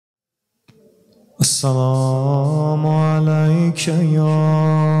السلام عليك يا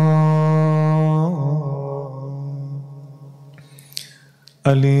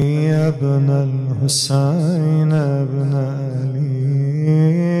علي ابن الحسين ابن علي.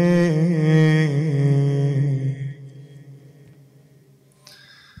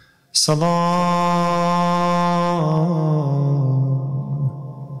 Salam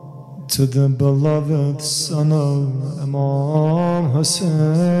to the beloved son of Imam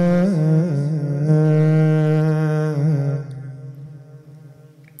Hussein.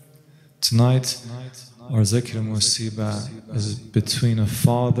 Tonight, our zikr musiba is between a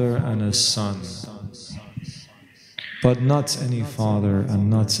father and a son, but not any father and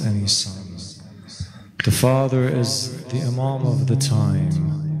not any son. The father is the Imam of the time.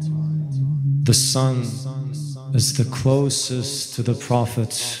 The son is the closest to the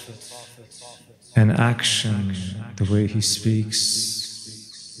Prophet in action, the way he speaks,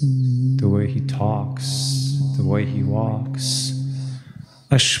 the way he talks, the way he walks.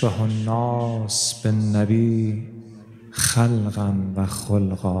 أشبه الناس بالنبي خلقا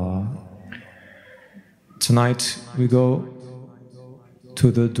وخلقا. Tonight we go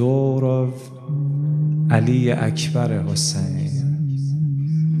to the door of Ali Akbar Hussein,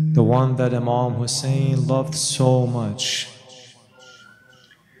 the one that Imam Hussein loved so much.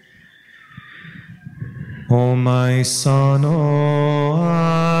 Oh my son, oh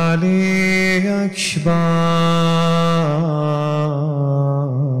Ali Akbar.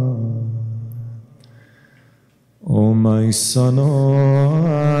 Oh my son, oh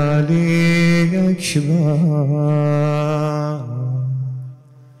Ali Akbar.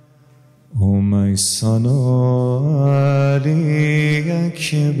 Oh my son, oh Ali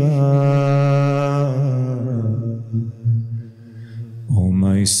Akbar. Oh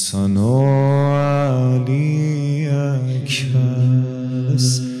my son, oh Ali Akbar.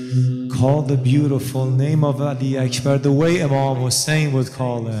 Let's call the beautiful name of Ali Akbar the way Imam Hussein would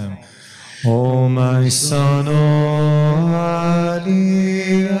call him. Oh my son, oh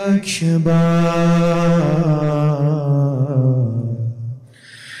Ali Akbar.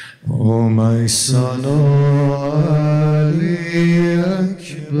 Oh my son, oh Ali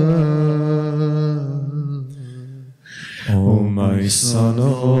Akbar. Oh my son,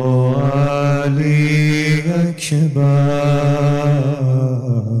 oh Ali Akbar.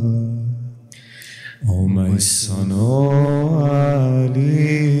 Oh my son, oh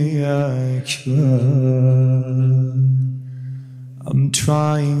Ali Akbar. I'm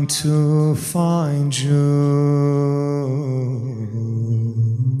trying to find you,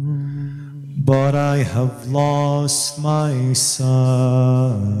 but I have lost my sight.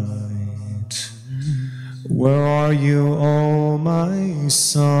 Where are you, oh my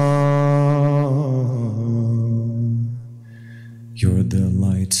son? You're the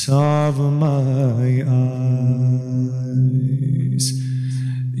light of my eyes.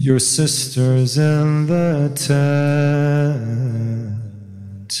 Your sister's in the tent,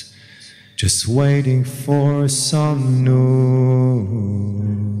 just waiting for some news.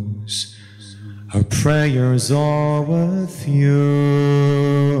 Her prayers are with you,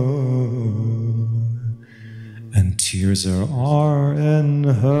 and tears are in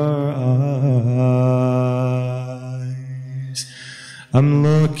her eyes. I'm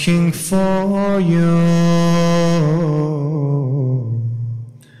looking for you,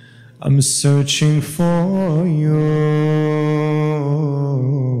 I'm searching for you.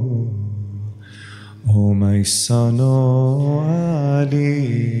 Oh my son, oh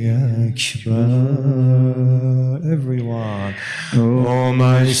Ali Akbar. Everyone. Oh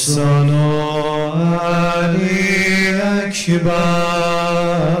my son, oh Ali Akbar.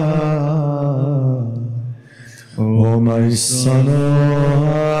 Oh my son, oh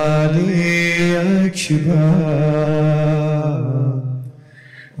Ali Akbar.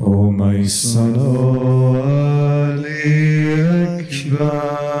 Oh my son, oh Ali Akbar.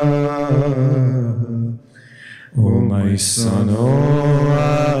 Oh my son, oh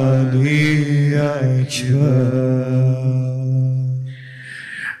Ali Akbar.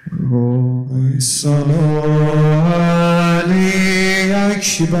 Oh my son, oh Ali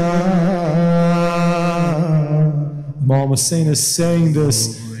Akbar. Imam Hussein is saying this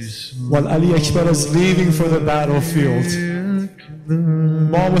while Ali Akbar is leaving for the battlefield.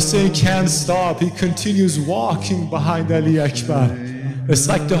 Imam Hussein can't stop. He continues walking behind Ali Akbar. It's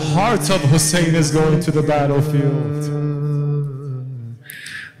like the heart of Hussein is going to the battlefield.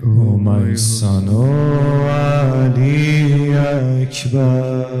 Oh my son, oh Ali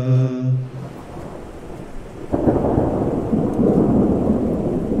Akbar.